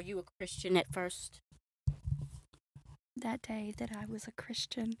 Were you a Christian at first? That day that I was a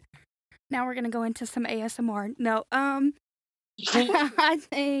Christian. Now we're going to go into some ASMR. No, I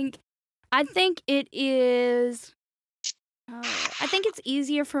think it is. I think it's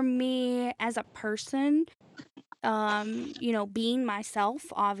easier for me as a person, being myself,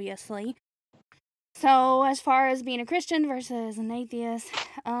 obviously. So as far as being a Christian versus an atheist,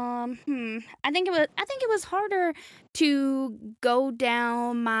 I think it was harder to go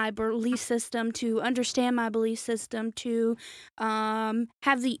down my belief system, to understand my belief system, to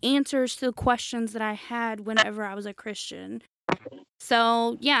have the answers to the questions that I had whenever I was a Christian.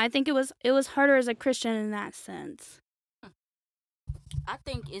 So yeah, I think it was harder as a Christian in that sense. I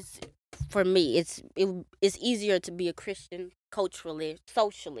think it's for me. It's easier to be a Christian culturally,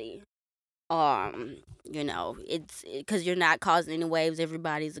 socially. You know, it's because you're not causing any waves.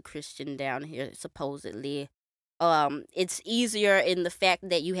 Everybody's a Christian down here, supposedly. It's easier in the fact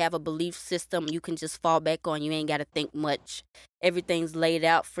that you have a belief system you can just fall back on. You ain't got to think much. Everything's laid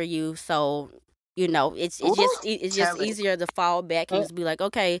out for you, so you know it's just Tell it. easier to fall back and just be like,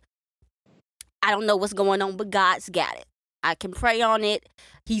 okay, I don't know what's going on, but God's got it. I can pray on it.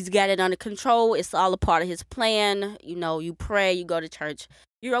 He's got it under control. It's all a part of his plan. You know, you pray, you go to church,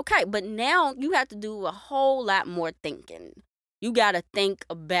 you're okay. But now you have to do a whole lot more thinking. You got to think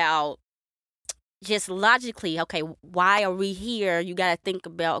about just logically, okay, why are we here? You got to think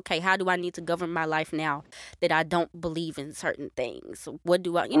about, okay, how do I need to govern my life now that I don't believe in certain things? What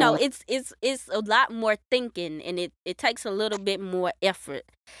do I, you know, it's a lot more thinking, and it takes a little bit more effort.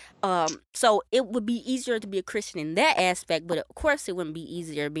 So it would be easier to be a Christian in that aspect, but of course it wouldn't be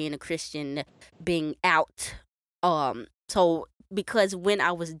easier being a Christian being out. So because when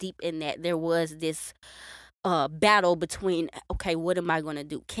I was deep in that, there was this battle between, okay, what am I going to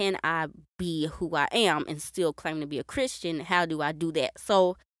do? Can I be who I am and still claim to be a Christian? How do I do that?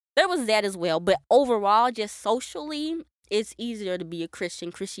 So there was that as well. But overall, just socially, it's easier to be a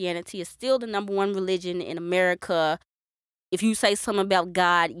Christian. Christianity is still the number one religion in America. If you say something about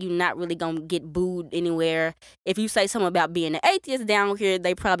God, you're not really going to get booed anywhere. If you say something about being an atheist down here,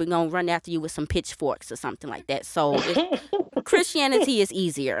 they probably going to run after you with some pitchforks or something like that. So Christianity is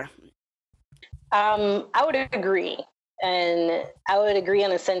easier. I would agree. And I would agree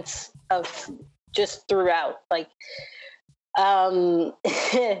in a sense of just throughout. Like,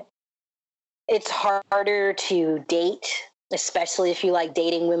 it's harder to date, especially if you like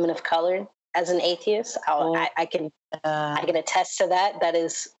dating women of color as an atheist. I can attest to that. That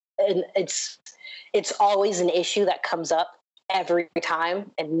is, it's always an issue that comes up every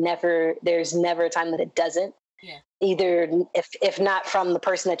time, and there's never a time that it doesn't. Yeah. Either if not from the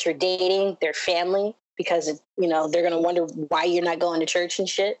person that you're dating, their family, because they're gonna wonder why you're not going to church and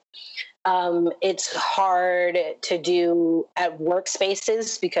shit. It's hard to do at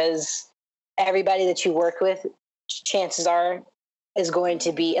workspaces because everybody that you work with, chances are, is going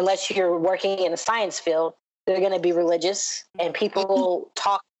to be, unless you're working in a science field, they're going to be religious, and people will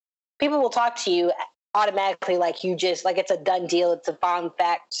talk to you automatically like it's a done deal. It's a bomb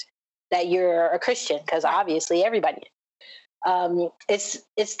fact that you're a Christian, because obviously everybody is.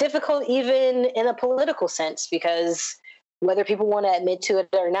 It's difficult even in a political sense, because whether people want to admit to it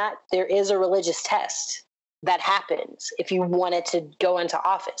or not, there is a religious test that happens if you wanted to go into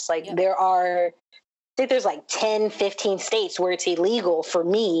office. Like I think there's like 10, 15 states where it's illegal for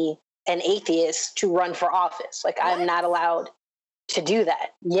me, an atheist, to run for office. Like, I'm not allowed to do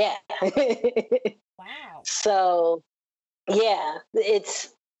that. Yeah. Wow. So, yeah,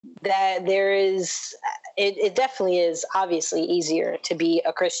 it's that there is, it definitely is obviously easier to be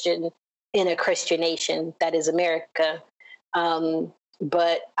a Christian in a Christian nation that is America.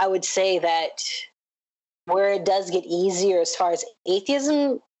 But I would say that where it does get easier as far as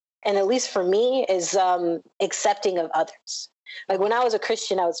atheism, and at least for me, is accepting of others. Like, when I was a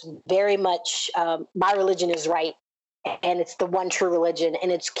Christian, I was very much, my religion is right, and it's the one true religion,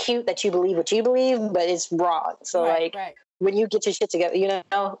 and it's cute that you believe what you believe, but it's wrong. So right. When you get your shit together,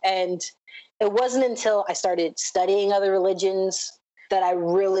 and it wasn't until I started studying other religions that I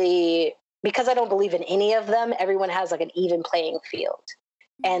really, because I don't believe in any of them, everyone has like an even playing field.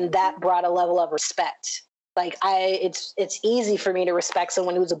 And that brought a level of respect. Like, it's easy for me to respect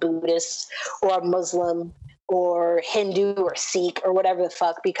someone who's a Buddhist or a Muslim or Hindu or Sikh or whatever the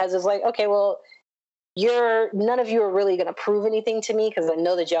fuck, because it's like, okay, well, none of you are really going to prove anything to me, because I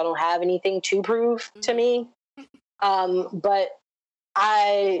know that y'all don't have anything to prove to me. But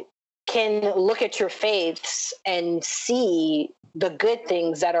I can look at your faiths and see the good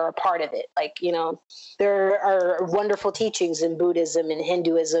things that are a part of it. Like, there are wonderful teachings in Buddhism and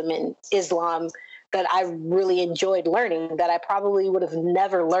Hinduism and Islam that I really enjoyed learning, that I probably would have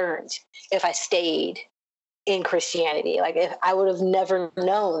never learned if I stayed in Christianity. Like, if I would have never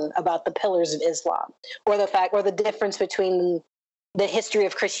known about the pillars of Islam, or the difference between the history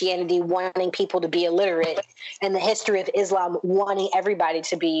of Christianity wanting people to be illiterate and the history of Islam wanting everybody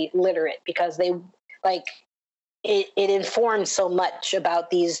to be literate, because they it informs so much about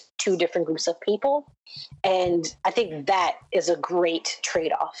these two different groups of people. And I think that is a great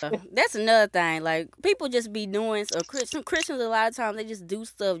trade-off. That's another thing. Like, people just be doing, or Christians a lot of times, they just do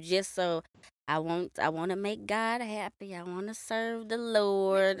stuff just so I want to make God happy. I want to serve the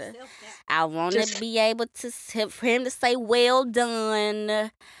Lord. I want to be able to for him to say, "Well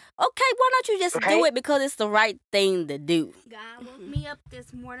done." Okay, why don't you just do it because it's the right thing to do? God woke me up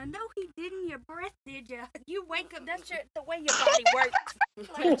this morning. No, he didn't. Your breath did ya. You wake up. That's the way your body works.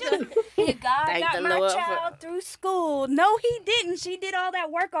 Like, just, God Thank got the my Lord child through school. No, he didn't. She did all that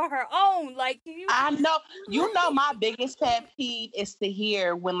work on her own. Like, I know. You know, my biggest pet peeve is to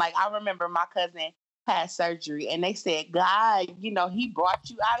hear when, like, I remember my cousin had surgery and they said, God, you know, he brought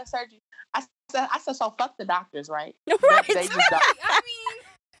you out of surgery. I said, so fuck the doctors, right? Right. They just don't. I mean,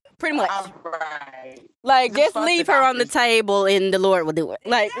 pretty much. Right. Like, just fuck leave the her on the doctors. table and the Lord will do it.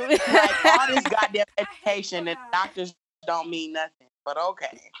 Like, Like, all this goddamn education and doctors don't mean nothing. But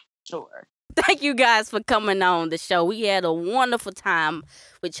okay, sure. thank you guys for coming on the show. We had a wonderful time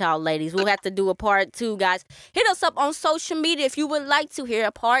with y'all ladies. We'll have to do a part 2, guys. Hit us up on social media if you would like to hear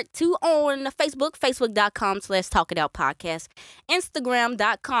a part 2 on Facebook, facebook.com/talkitoutpodcast,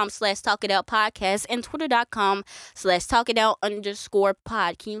 instagram.com/talkitoutpodcast, and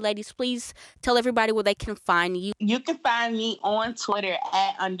twitter.com/talkitout_pod. Can you ladies please tell everybody where they can find you? You can find me on Twitter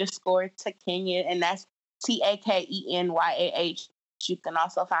at _Takenyah, and that's TAKENYAH. You can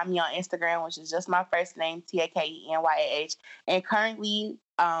also find me on Instagram, which is just my first name, TAKENYAH, and currently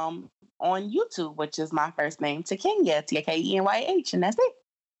on YouTube, which is my first name, Takenyah, TAKENYAH, and that's it.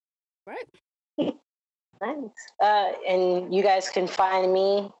 Right. Thanks. And you guys can find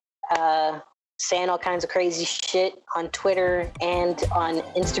me saying all kinds of crazy shit on Twitter and on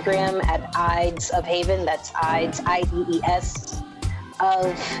Instagram at Ides of Haven. That's Ides, IDES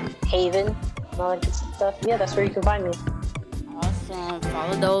of Haven. All that good stuff. Yeah, that's where you can find me. Awesome.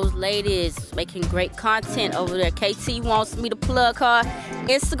 Follow those ladies making great content over there. KT wants me to plug her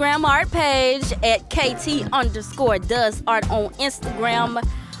Instagram art page at KT_does_art on Instagram.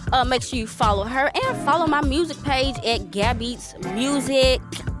 Make sure you follow her and follow my music page at Gabby's Music.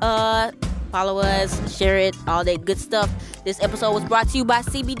 Follow us, share it, all that good stuff. This episode was brought to you by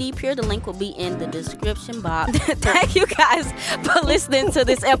CBD Pure. The link will be in the description box. Thank you guys for listening to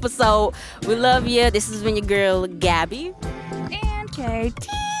this episode. We love you. This has been your girl, Gabby. and KT.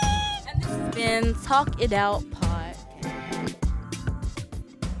 And this has been Talk It Out